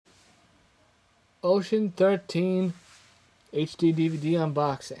Ocean 13 HD DVD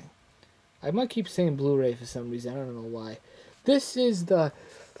unboxing. I might keep saying Blu-ray for some reason. I don't know why. This is the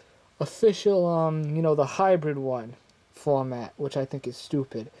official, the hybrid one format, which I think is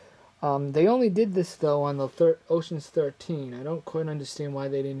stupid. They only did this, though, on the Ocean's 13. I don't quite understand why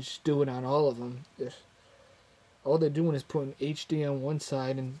they didn't just do it on all of them. All they're doing is putting HD on one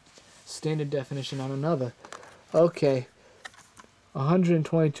side and standard definition on another. Okay.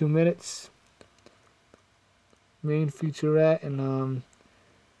 122 minutes. Main featurette, and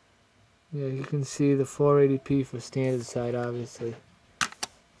yeah, you can see the 480p for standard side, obviously.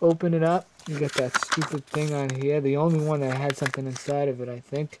 Open it up, you got that stupid thing on here, the only one that had something inside of it, I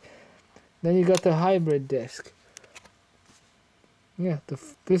think. Then you got the hybrid disc. Yeah,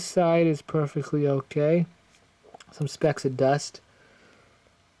 this side is perfectly okay. Some specks of dust.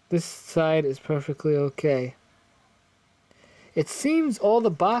 This side is perfectly okay. It seems all the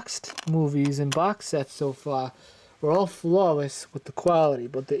boxed movies and box sets so far were all flawless with the quality,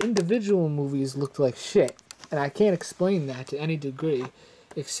 but the individual movies looked like shit. And I can't explain that to any degree,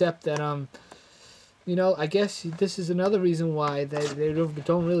 except that, I guess this is another reason why they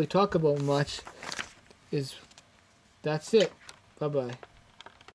don't really talk about much, is that's it. Bye-bye.